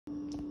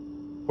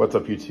What's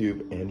up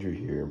YouTube, Andrew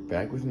here,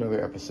 back with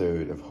another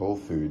episode of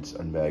Foods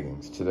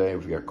Unbagging. Today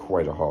we've got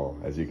quite a haul,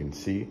 as you can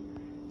see.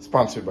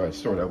 Sponsored by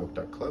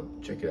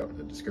store.wook.club, check it out in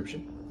the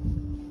description.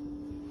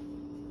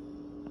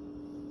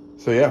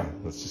 So yeah,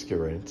 let's just get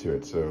right into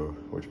it. So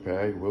which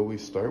bag will we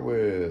start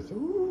with?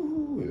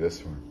 Ooh,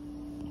 this one.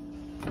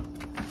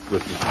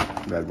 With this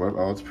bad boy,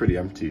 oh it's pretty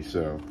empty.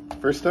 So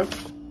first up,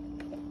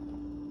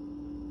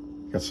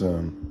 got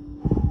some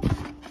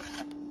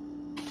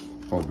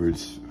Whole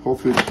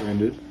Foods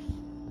branded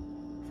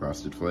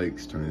Frosted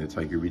Flakes, Tony the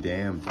Tiger be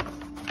damned.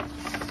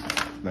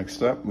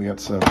 Next up, we got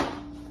some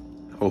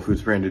Whole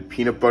Foods branded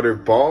peanut butter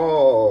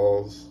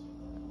balls.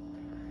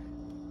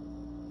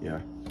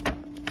 Yeah.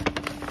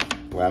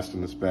 Last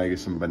in this bag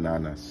is some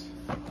bananas.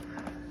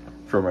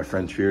 For my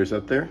French viewers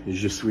out there,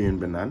 je suis une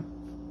banane.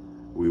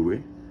 Oui,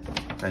 oui.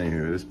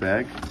 Anywho, this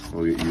bag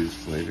will get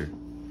used later.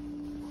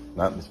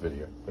 Not in this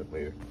video, but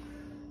later.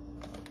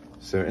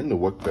 So in the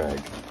WooK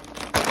bag,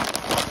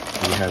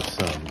 we have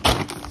some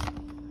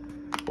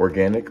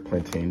organic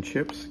plantain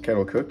chips,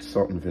 kettle cooked,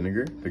 salt and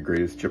vinegar, the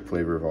greatest chip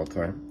flavor of all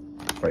time.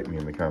 Fight me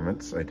in the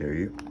comments, I dare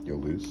you,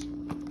 you'll lose.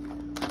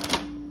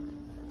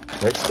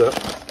 Next up,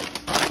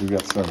 we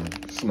got some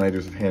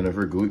Snyder's of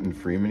Hanover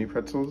gluten-free mini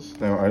pretzels.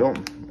 Now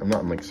I'm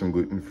not on like some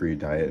gluten-free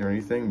diet or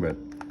anything, but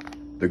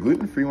the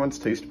gluten-free ones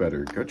taste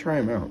better. Go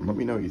try them out and let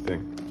me know what you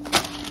think.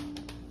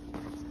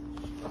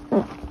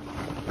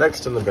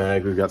 Next in the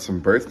bag, we've got some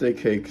birthday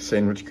cake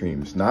sandwich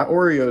creams. Not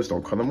Oreos,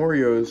 don't call them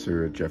Oreos,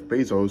 or Jeff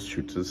Bezos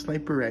shoots a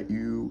sniper at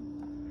you.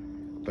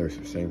 Those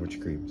are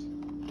sandwich creams.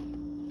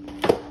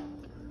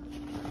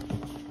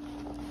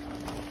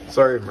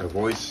 Sorry if my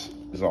voice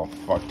is all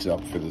fucked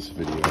up for this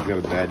video. I've got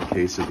a bad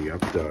case of the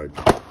up dog.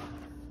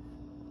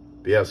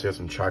 But yeah, so we got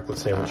some chocolate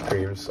sandwich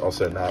creams,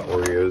 also not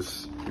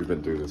Oreos. We've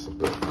been through this a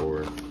bit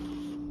before.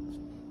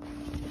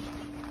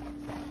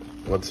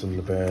 What's in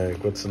the bag?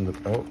 What's in the,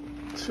 oh.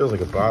 This feels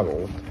like a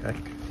bottle. What the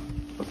heck?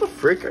 What the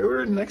frick? I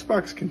ordered an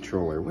Xbox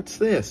controller. What's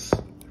this?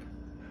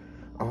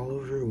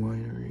 Oliver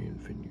Winery and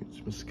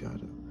Vineyards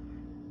Moscato.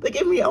 They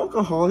gave me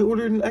alcohol. I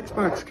ordered an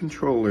Xbox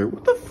controller.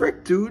 What the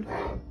frick, dude?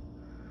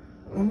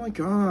 Oh my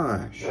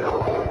gosh.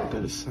 Put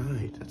that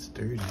aside. That's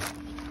dirty.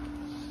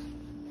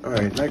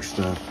 Alright, next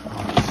up.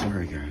 Oh,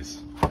 sorry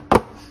guys.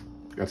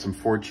 Got some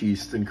 4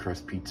 cheese thin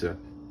crust pizza.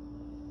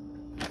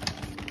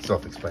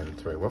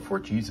 Self-explanatory. What 4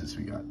 cheeses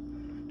we got?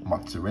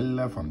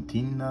 Mozzarella,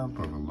 fontina,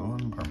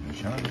 provolone,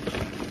 parmesan,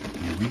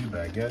 kiwi,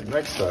 baguette.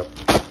 Next up,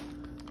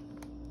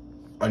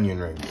 onion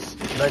rings.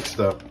 Next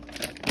up,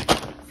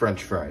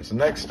 French fries.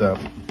 Next up,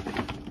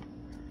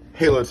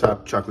 Halo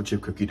Top chocolate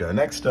chip cookie dough.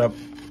 Next up,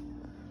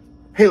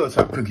 Halo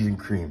Top cookies and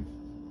cream.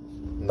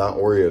 Not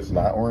Oreos,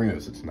 not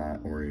Oreos. It's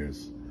not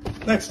Oreos.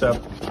 Next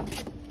up,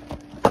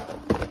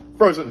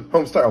 frozen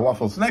homestyle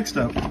waffles. Next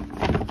up,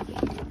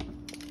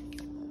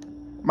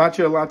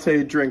 matcha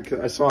latte drink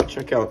I saw at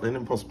checkout in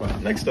Impulse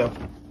Spot. Next up,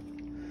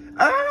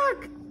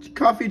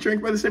 coffee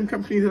drink by the same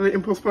company that I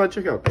Impulse Spot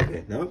at checkout.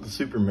 Okay, now the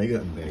super mega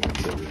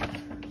unbagging. So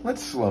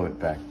let's slow it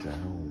back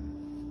down.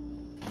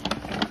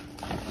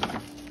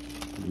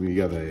 We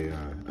got a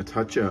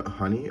touch of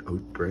honey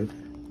oat bread.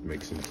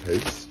 Make some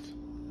toast.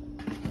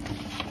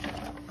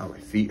 Oh, my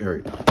feet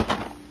hurt.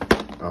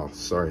 Oh,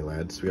 sorry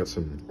lads. We got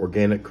some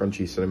organic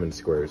crunchy cinnamon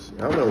squares.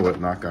 I don't know what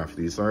knockoff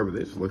these are, but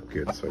they just look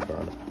good, so I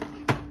bought them.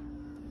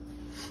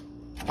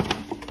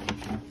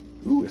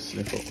 Ooh, a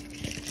sniffle.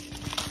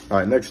 All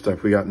right, next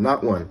up, we got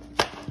not 1,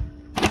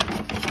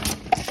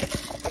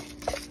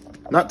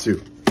 not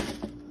 2.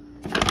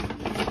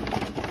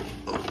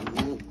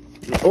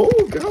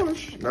 Oh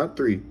gosh, not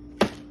 3,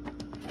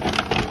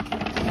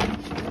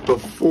 but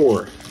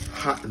 4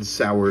 hot and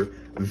sour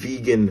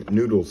vegan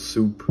noodle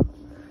soup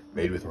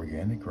made with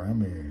organic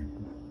ramen.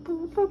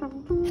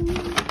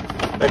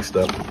 Next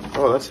up,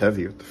 oh that's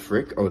heavy. What the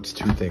frick? Oh, it's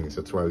 2 things.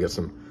 That's why we got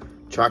some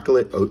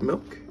chocolate oat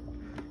milk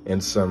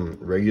and some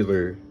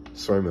regular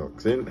soy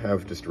milk. They didn't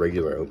have just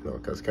regular oat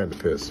milk. I was kind of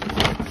pissed.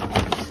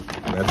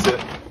 And that's it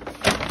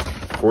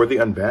for the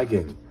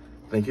unbagging.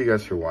 Thank you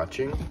guys for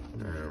watching.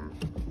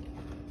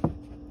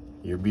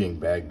 You're being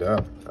bagged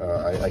up.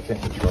 I can't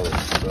control it.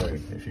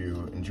 Sorry. If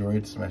you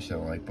enjoyed, smash that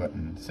like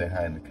button. Say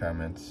hi in the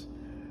comments.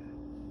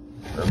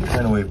 Or I'm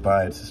trying to wave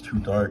bye. It's just too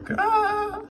dark. Ah!